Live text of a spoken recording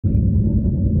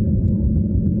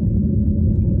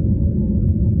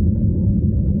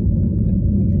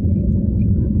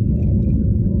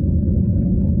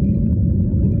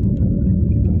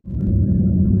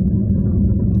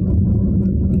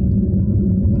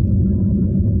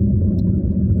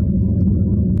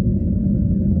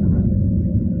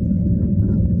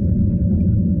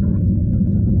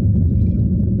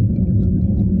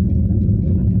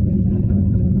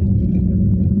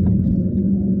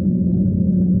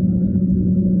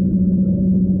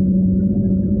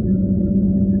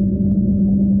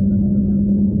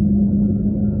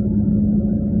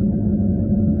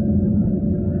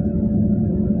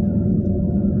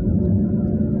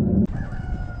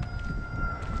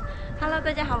Hello，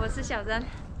 大家好，我是小曾，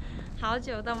好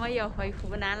久都没有回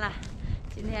湖南了。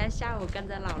今天下午跟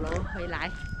着老罗回来，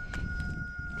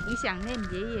挺想念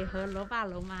爷爷和罗爸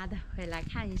罗妈的，回来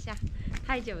看一下，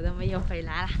太久都没有回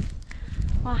来了。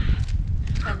哇，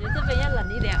感觉这边要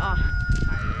冷一点哦。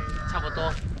差不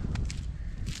多。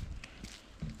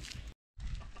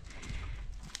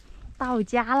到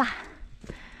家了，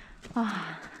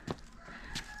哇！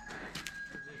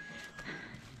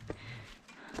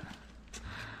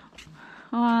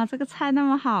哇，这个菜那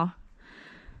么好，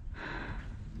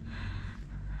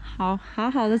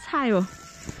好的菜哦。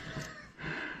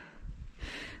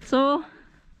叔，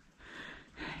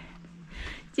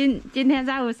今天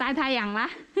在屋晒太阳啦。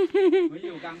没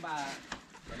有刚把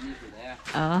整理起来呀。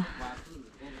哦。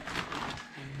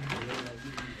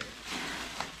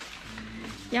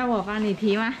要我帮你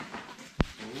提吗？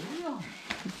不用。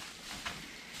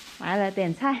买了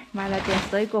点菜，买了点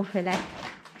水果回来。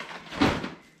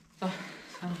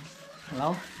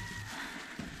Hello。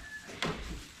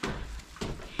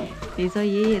你说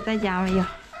爷爷在家没有？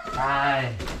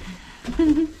在。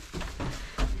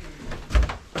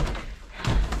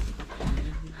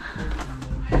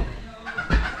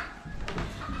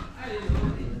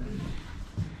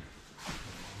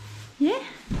耶，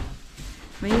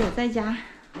没有在家。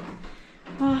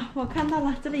哇，我看到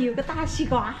了，这里有个大西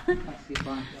瓜。大西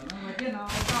瓜。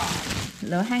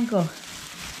罗汉果。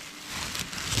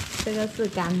这个是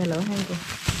干的罗汉果。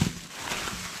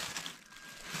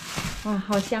哇，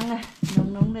好香啊，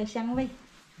浓浓的香味。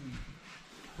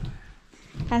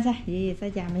看一下爷爷在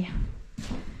家没有？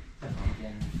在房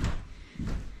间。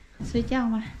睡觉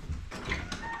吗？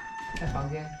在房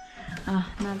间。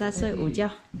啊，那在睡午觉。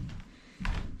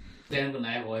今天本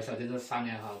来我小舅子商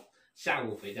量好下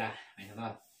午回家，没想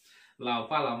到老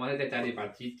爸老妈在家里把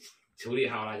鸡处理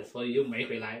好了，所以又没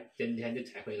回来，今天就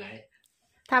才回来。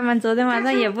他们昨天晚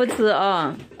上也不吃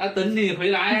哦。啊，等你回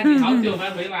来，你好久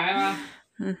才回来吗？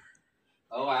嗯。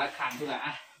我把它砍出来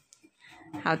啊。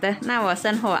好的，那我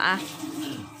生火啊。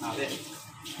好的。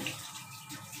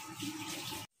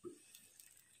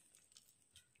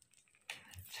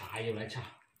茶油来炒，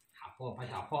好货不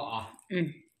好货啊。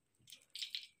嗯。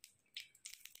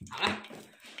好了。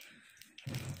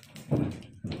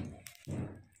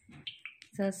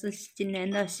这是今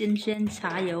年的新鲜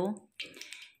茶油，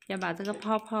要把这个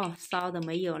泡泡烧的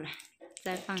没有了，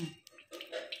再放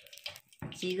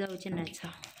鸡肉进来炒。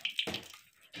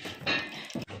现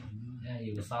在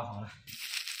油烧好了。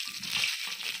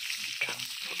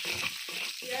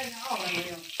现在熬了没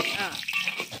有？啊。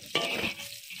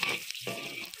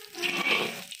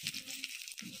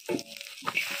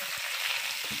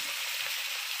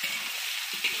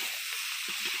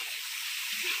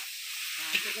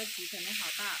这个鸡肯定好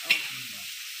大哦。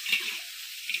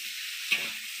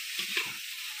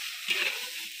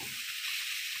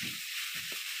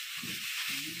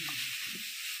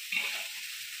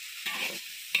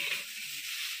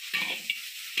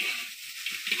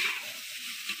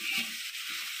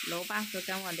罗爸说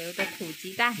跟我留的土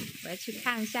鸡蛋，我要去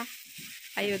看一下，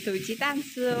还有土鸡蛋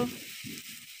吃哦。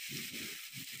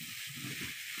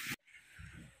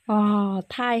哦，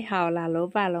太好了！罗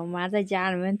爸罗妈在家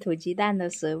里面土鸡蛋都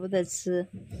舍不得吃，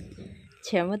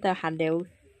全部都还留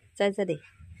在这里，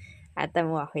还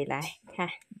等我回来看，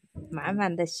满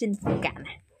满的幸福感啊！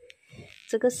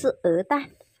这个是鹅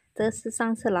蛋，这是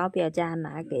上次老表家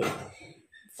拿给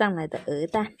上来的鹅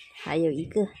蛋，还有一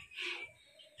个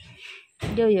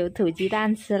又有土鸡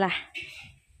蛋吃了。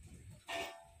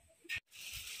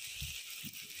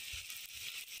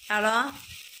好了。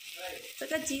这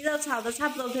个鸡肉炒的差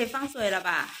不多可以放水了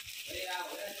吧？可以啊，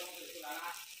我现在装水出来了。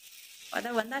我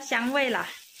都闻到香味了。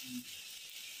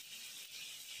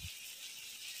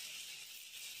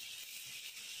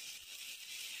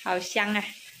好香啊！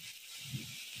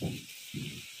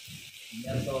你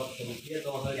要多煮鸡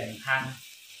多喝点汤。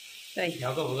对。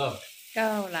调够不够？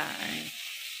够了。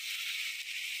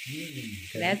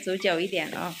可能要煮久一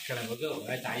点哦。可能不够，我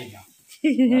再加一条。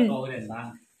我要多喝点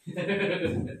汤。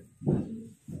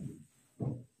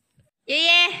爷爷。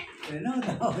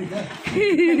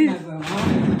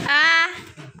啊，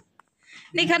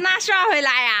你可哪耍回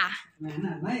来呀？哪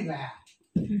个呀？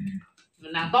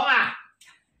南东啊？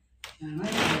门哪？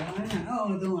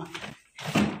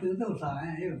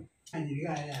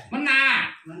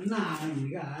门哪一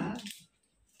个啊？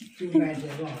就该这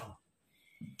个。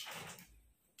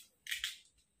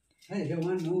哎，这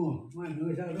万奴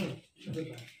小肉。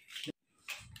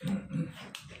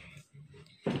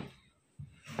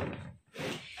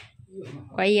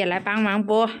我也来帮忙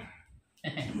剥。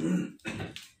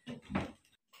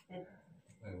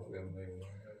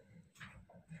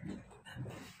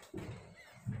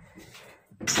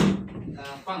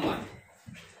傍晚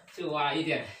就挖一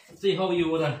点最后一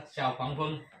窝的小黄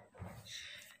蜂，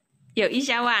有一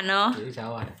小碗哦。有一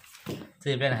小碗，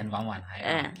这边很晚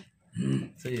还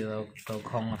这里都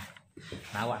空了，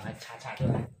拿碗来擦出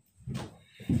来。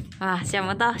啊，想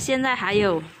不到现在还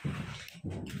有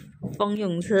蜂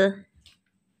蛹吃。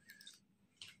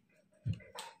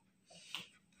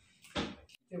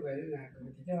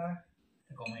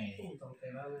có mày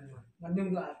mà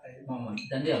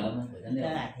đánh đều lắm phải đánh đều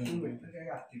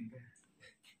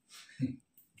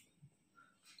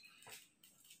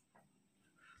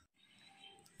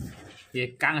也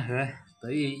刚和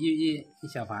得一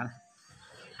小盘，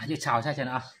就炒下去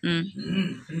了啊。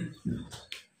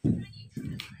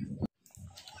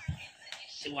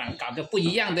今晚搞个不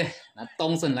一样的，拿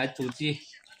东升来煮鸡。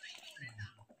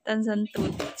东升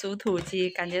煮土鸡，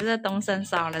感觉这东升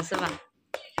少了是吧？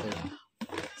对吧？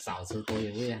少吃多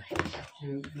有味啊。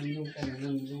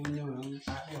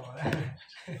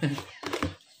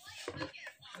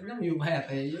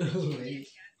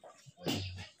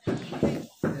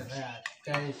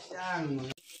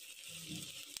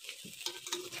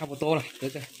差不多了，哥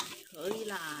哥。可以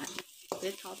啦，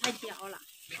别炒太焦了。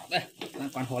好的，那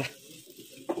关火了。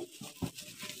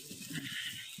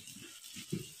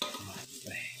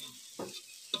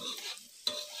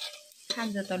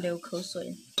看着都流口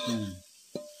水。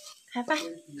开饭，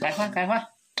开饭。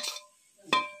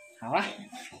好了。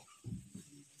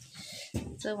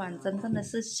这碗真正的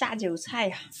是下酒菜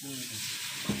呀！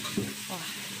哇！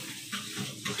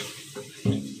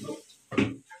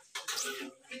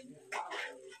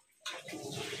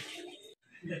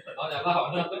好点吧，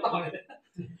好的，不倒了。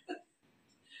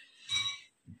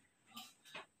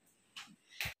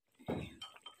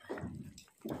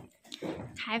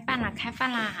开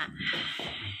饭啦！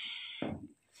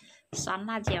酸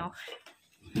辣椒。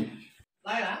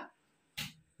来了。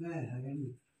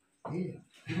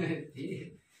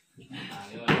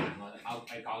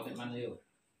phải có thể ăn nhiều.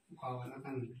 Hello.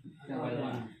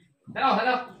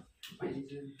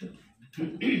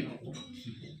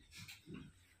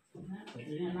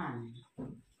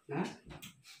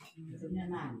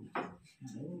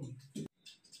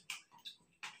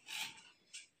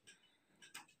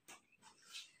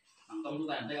 Tông chú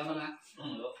tài teo thôi á.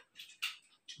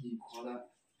 Nhìn khó ra.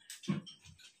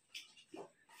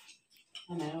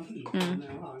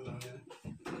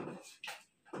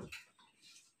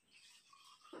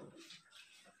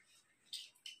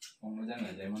 Còn nó ra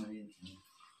là dễ mà đi.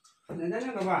 Này nó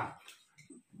đâu bà?